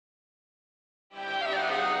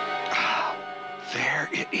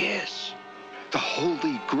it is. The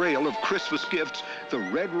holy grail of Christmas gifts, the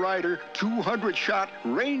Red Ryder 200-shot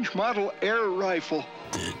range model air rifle.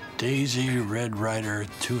 The Daisy Red Ryder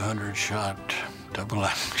 200-shot double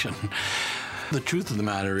action. The truth of the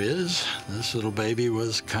matter is, this little baby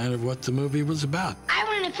was kind of what the movie was about. I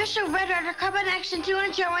want an official Red Ryder carbine action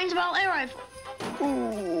 200-shot range model air rifle.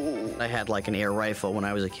 Ooh. I had like an air rifle when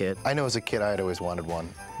I was a kid. I know as a kid I had always wanted one.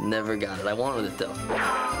 Never got it. I wanted it though.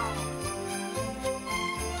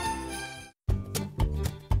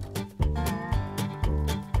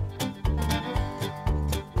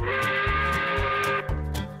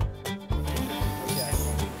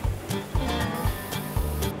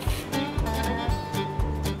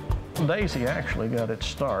 Daisy actually got its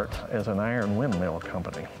start as an iron windmill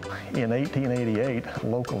company. In 1888, a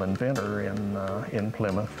local inventor in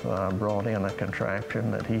Plymouth brought in a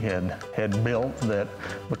contraption that he had built that,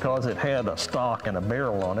 because it had a stock and a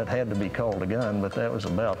barrel on it, had to be called a gun, but that was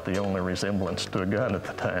about the only resemblance to a gun at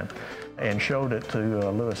the time, and showed it to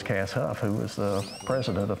Lewis Cass Huff, who was the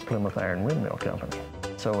president of Plymouth Iron Windmill Company.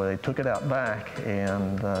 So they took it out back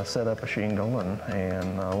and set up a shingle,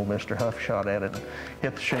 and old Mr. Huff shot at it,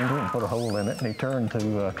 hit the shingle and put a hole in it, and he turned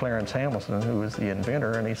to Clarence Hamilton, who was the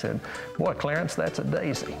inventor, and he said, "Boy, Clarence, that's a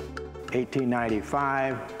Daisy."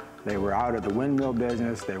 1895, they were out of the windmill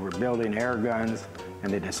business, they were building air guns,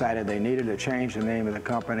 and they decided they needed to change the name of the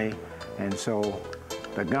company, and so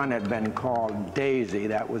the gun had been called Daisy.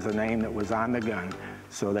 That was the name that was on the gun.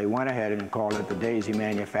 So they went ahead and called it the Daisy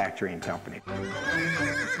Manufacturing Company.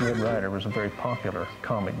 Red Ryder was a very popular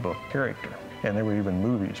comic book character, and there were even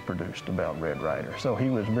movies produced about Red Ryder. So he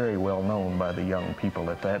was very well known by the young people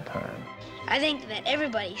at that time. I think that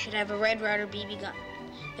everybody should have a Red Ryder BB gun.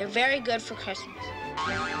 They're very good for Christmas.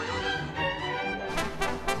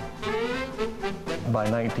 By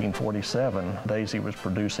 1947, Daisy was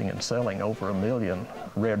producing and selling over 1 million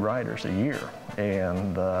Red Ryders a year,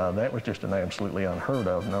 and that was just an absolutely unheard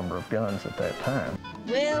of number of guns at that time.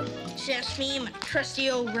 Well, it's just me and my trusty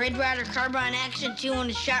old Red Ryder carbine action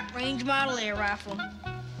 200-shot range model air rifle.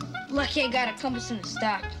 Lucky I got a compass in the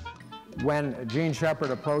stock. When Gene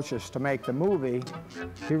Shepard approached us to make the movie,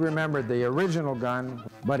 he remembered the original gun,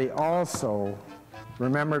 but he also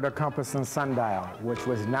remembered a compass and sundial, which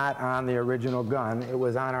was not on the original gun. It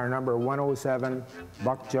was on our number 107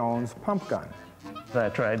 Buck Jones pump gun. I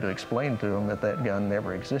tried to explain to him that that gun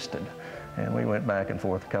never existed, and we went back and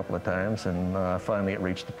forth a couple of times, and finally it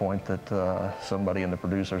reached the point that somebody in the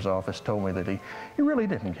producer's office told me that he really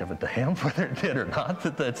didn't give a damn whether it did or not,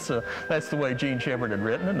 that that's the way Gene Shepard had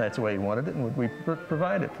written it, and that's the way he wanted it, and would we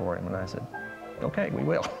provide it for him? And I said, okay, we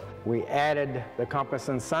will. We added the compass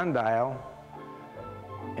and sundial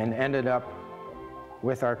and ended up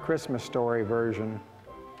with our Christmas Story version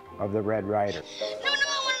of the Red Ryder. No, I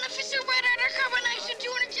want an official Red Ryder carbine action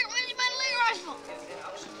 200-shot range model air rifle.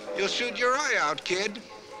 You'll shoot your eye out, kid.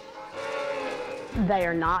 They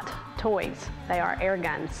are not toys. They are air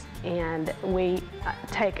guns, and we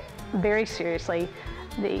take very seriously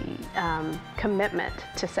the commitment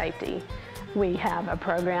to safety. We have a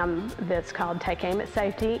program that's called Take Aim at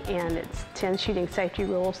Safety, and it's 10 shooting safety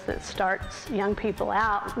rules that starts young people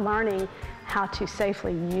out learning how to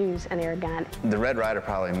safely use an air gun. The Red Ryder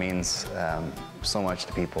probably means so much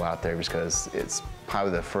to people out there because it's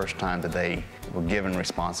probably the first time that they were given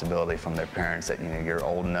responsibility from their parents that, you know, you're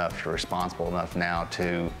old enough, you're responsible enough now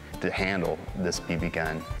to handle this BB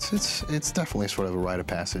gun. It's definitely sort of a rite of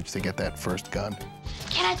passage to get that first gun.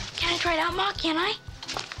 Can I try it out, Ma? Can I?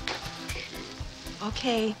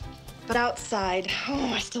 Okay, but outside,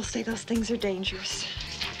 oh, I still say those things are dangerous.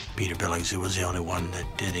 Peter Billings was the only one that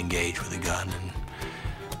did engage with a gun, and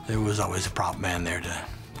there was always a prop man there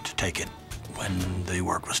to take it when the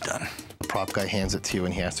work was done. The prop guy hands it to you,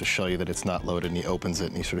 and he has to show you that it's not loaded, and he opens it,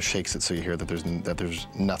 and he sort of shakes it so you hear that there's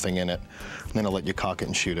nothing in it. And then he'll let you cock it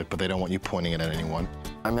and shoot it, but they don't want you pointing it at anyone.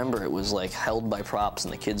 I remember it was like held by props,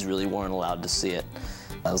 and the kids really weren't allowed to see it.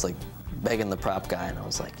 I was like begging the prop guy, and I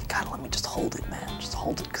was like, you gotta let me just hold it, man. Just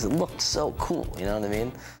hold it, because it looked so cool, you know what I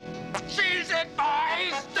mean? Seize it,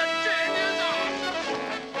 boys! The gin is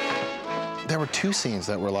on! There were two scenes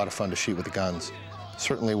that were a lot of fun to shoot with the guns.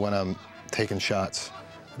 Certainly when I'm taking shots,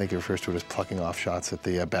 I think he refers to it as plucking off shots at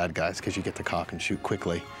the bad guys, because you get to cock and shoot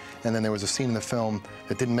quickly. And then there was a scene in the film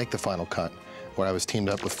that didn't make the final cut, where I was teamed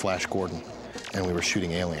up with Flash Gordon, and we were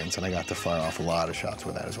shooting aliens, and I got to fire off a lot of shots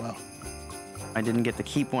with that as well. I didn't get to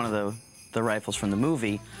keep one of the rifles from the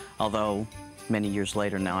movie, although many years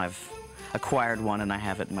later now I've acquired one and I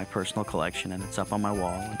have it in my personal collection and it's up on my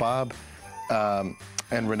wall. Bob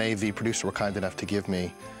and Renee, the producer, were kind enough to give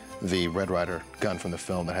me the Red Ryder gun from the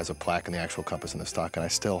film that has a plaque and the actual compass in the stock, and I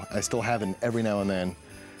still have it every now and then,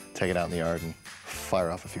 take it out in the yard and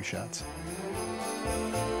fire off a few shots.